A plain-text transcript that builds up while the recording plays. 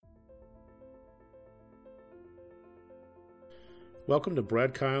Welcome to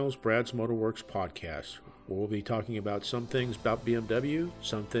Brad Kyle's Brad's Motorworks podcast, where we'll be talking about some things about BMW,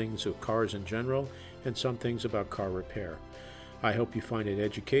 some things of cars in general, and some things about car repair. I hope you find it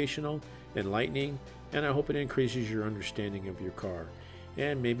educational, enlightening, and I hope it increases your understanding of your car.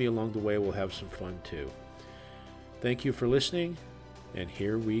 And maybe along the way we'll have some fun too. Thank you for listening, and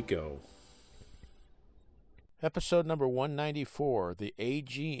here we go. Episode number 194, the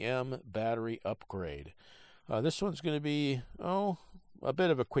AGM Battery Upgrade. This one's going to be, a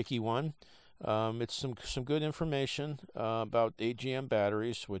bit of a quickie one. It's some good information about AGM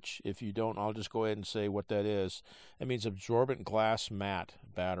batteries, which if you don't, I'll just go ahead and say what that is. It means absorbent glass mat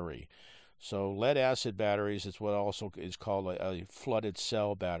battery. So lead acid batteries is what also is called a flooded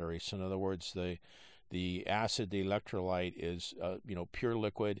cell battery. So in other words, the acid, the electrolyte is pure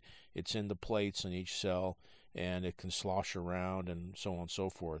liquid. It's in the plates in each cell, and it can slosh around and so on and so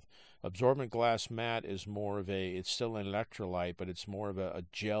forth. Absorbent glass mat is more of it's still an electrolyte, but it's more of a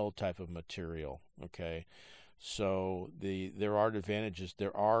gel type of material, okay? So there are advantages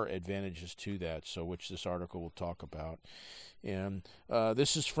to that, so which this article will talk about. And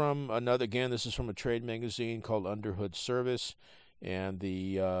this is from a trade magazine called Underhood Service, and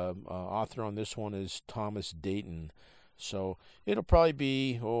the author on this one is Thomas Dayton. So it'll probably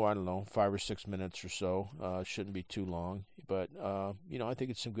be, 5 or 6 minutes or so. Shouldn't be too long. But, I think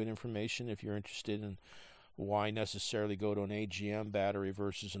it's some good information if you're interested in why necessarily go to an AGM battery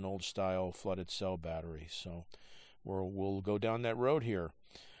versus an old-style flooded cell battery. So we'll go down that road here.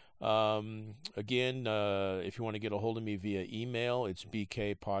 Again, if you want to get a hold of me via email, it's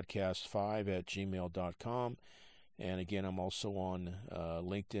bkpodcast5@gmail.com. And, again, I'm also on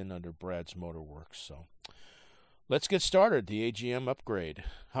LinkedIn under Brad's Motorworks. So let's get started, the AGM upgrade.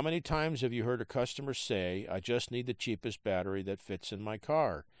 How many times have you heard a customer say, I just need the cheapest battery that fits in my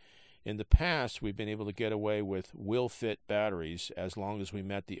car? In the past, we've been able to get away with will-fit batteries as long as we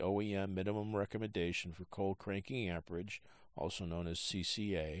met the OEM minimum recommendation for cold cranking amperage, also known as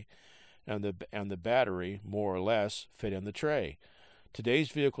CCA, and the battery, more or less, fit in the tray.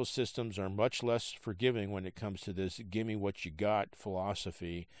 Today's vehicle systems are much less forgiving when it comes to this gimme what you got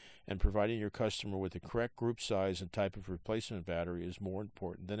philosophy, and providing your customer with the correct group size and type of replacement battery is more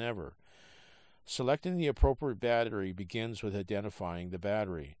important than ever. Selecting the appropriate battery begins with identifying the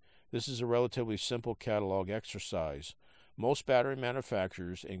battery. This is a relatively simple catalog exercise. Most battery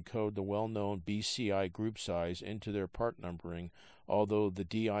manufacturers encode the well-known BCI group size into their part numbering, although the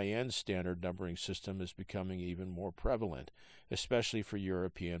DIN standard numbering system is becoming even more prevalent, especially for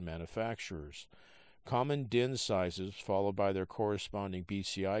European manufacturers. Common DIN sizes, followed by their corresponding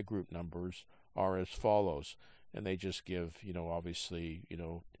BCI group numbers, are as follows. And they just give,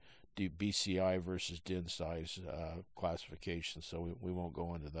 BCI versus DIN size classification, so we won't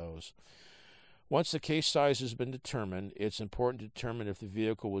go into those. Once the case size has been determined, it's important to determine if the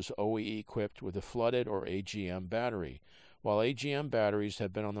vehicle was OE equipped with a flooded or AGM battery. While AGM batteries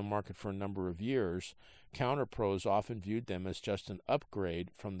have been on the market for a number of years, counterpros often viewed them as just an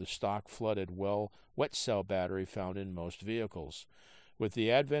upgrade from the stock flooded wet cell battery found in most vehicles. With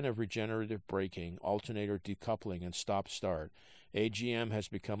the advent of regenerative braking, alternator decoupling, and stop-start, AGM has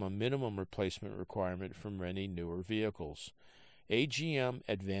become a minimum replacement requirement for many newer vehicles. AGM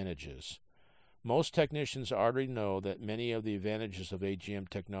advantages. Most technicians already know that many of the advantages of AGM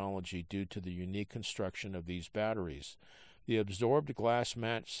technology due to the unique construction of these batteries. The absorbed glass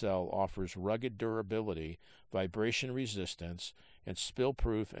mat cell offers rugged durability, vibration resistance, and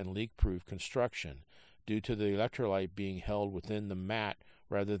spill-proof and leak-proof construction due to the electrolyte being held within the mat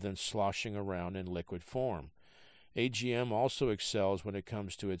rather than sloshing around in liquid form. AGM also excels when it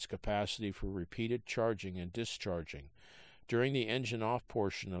comes to its capacity for repeated charging and discharging. During the engine-off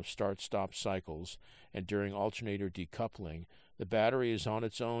portion of start-stop cycles and during alternator decoupling, the battery is on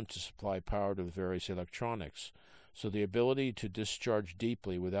its own to supply power to the various electronics, so the ability to discharge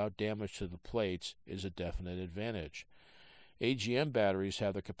deeply without damage to the plates is a definite advantage. AGM batteries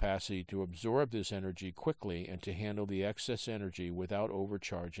have the capacity to absorb this energy quickly and to handle the excess energy without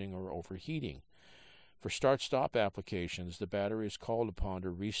overcharging or overheating. For start-stop applications, the battery is called upon to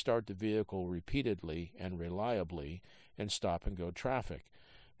restart the vehicle repeatedly and reliably in stop-and-go traffic.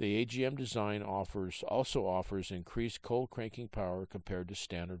 The AGM design also offers increased cold cranking power compared to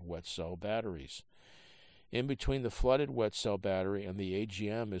standard wet cell batteries. In between the flooded wet cell battery and the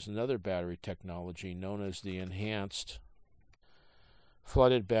AGM is another battery technology known as the Enhanced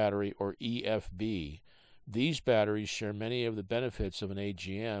Flooded Battery, or EFB. These batteries share many of the benefits of an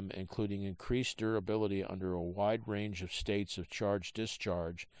AGM, including increased durability under a wide range of states of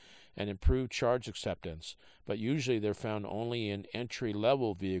charge-discharge and improved charge acceptance, but usually they're found only in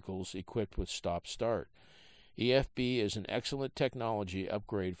entry-level vehicles equipped with stop-start. EFB is an excellent technology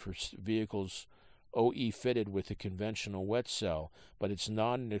upgrade for vehicles OE fitted with a conventional wet cell, but it's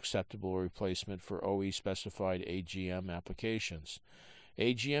not an acceptable replacement for OE specified AGM applications.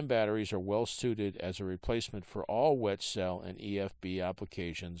 AGM batteries are well suited as a replacement for all wet cell and EFB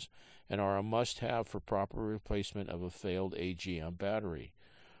applications and are a must-have for proper replacement of a failed AGM battery.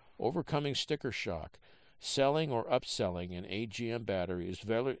 Overcoming sticker shock. Selling or upselling an AGM battery is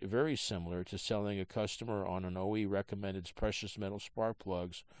very, very similar to selling a customer on an OE recommended precious metal spark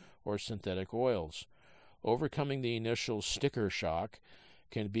plugs or synthetic oils. Overcoming the initial sticker shock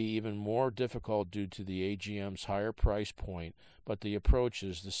can be even more difficult due to the AGM's higher price point, but the approach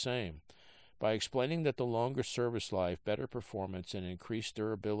is the same. By explaining that the longer service life, better performance, and increased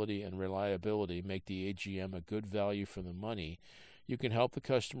durability and reliability make the AGM a good value for the money, you can help the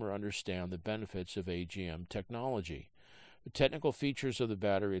customer understand the benefits of AGM technology. The technical features of the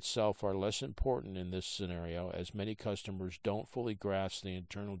battery itself are less important in this scenario, as many customers don't fully grasp the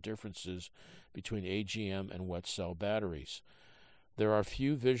internal differences between AGM and wet cell batteries. There are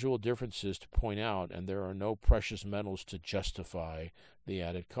few visual differences to point out, and there are no precious metals to justify the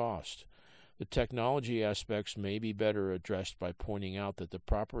added cost. The technology aspects may be better addressed by pointing out that the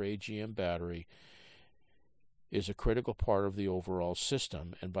proper AGM battery is a critical part of the overall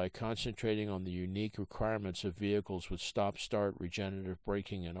system, and by concentrating on the unique requirements of vehicles with stop-start, regenerative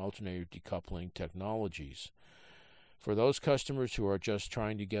braking, and alternator decoupling technologies. For those customers who are just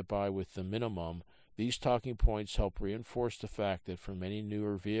trying to get by with the minimum, these talking points help reinforce the fact that for many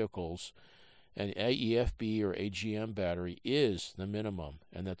newer vehicles, an EFB or AGM battery is the minimum,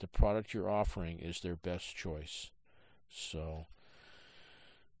 and that the product you're offering is their best choice. So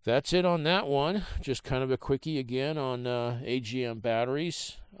that's it on that one. Just kind of a quickie again on AGM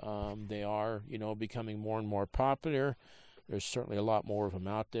batteries. They are, becoming more and more popular. There's certainly a lot more of them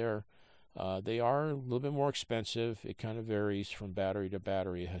out there. They are a little bit more expensive. It kind of varies from battery to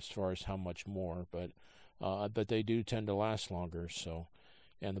battery as far as how much more, but they do tend to last longer. So,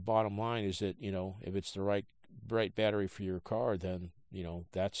 and the bottom line is that if it's the right battery for your car, then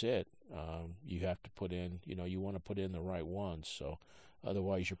that's it. You have to put in, you want to put in the right ones. So.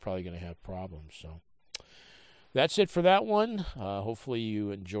 Otherwise, you're probably going to have problems. So that's it for that one. Hopefully you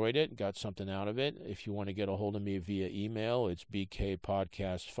enjoyed it, got something out of it. If you want to get a hold of me via email, it's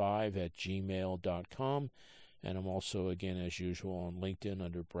bkpodcast5@gmail.com. And I'm also, again, as usual, on LinkedIn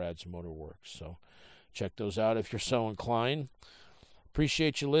under Brad's Motorworks. So check those out if you're so inclined.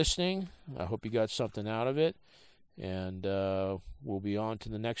 Appreciate you listening. I hope you got something out of it. And we'll be on to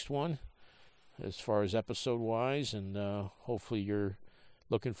the next one as far as episode-wise. And hopefully you're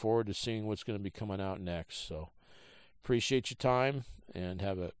looking forward to seeing what's going to be coming out next. So appreciate your time, and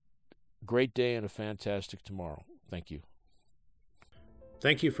have a great day and a fantastic tomorrow. Thank you.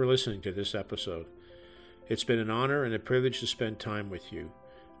 Thank you for listening to this episode. It's been an honor and a privilege to spend time with you.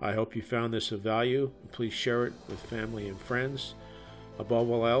 I hope you found this of value. Please share it with family and friends. Above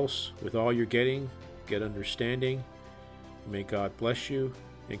all else, with all you're getting, get understanding. May God bless you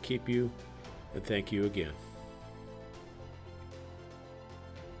and keep you, and thank you again.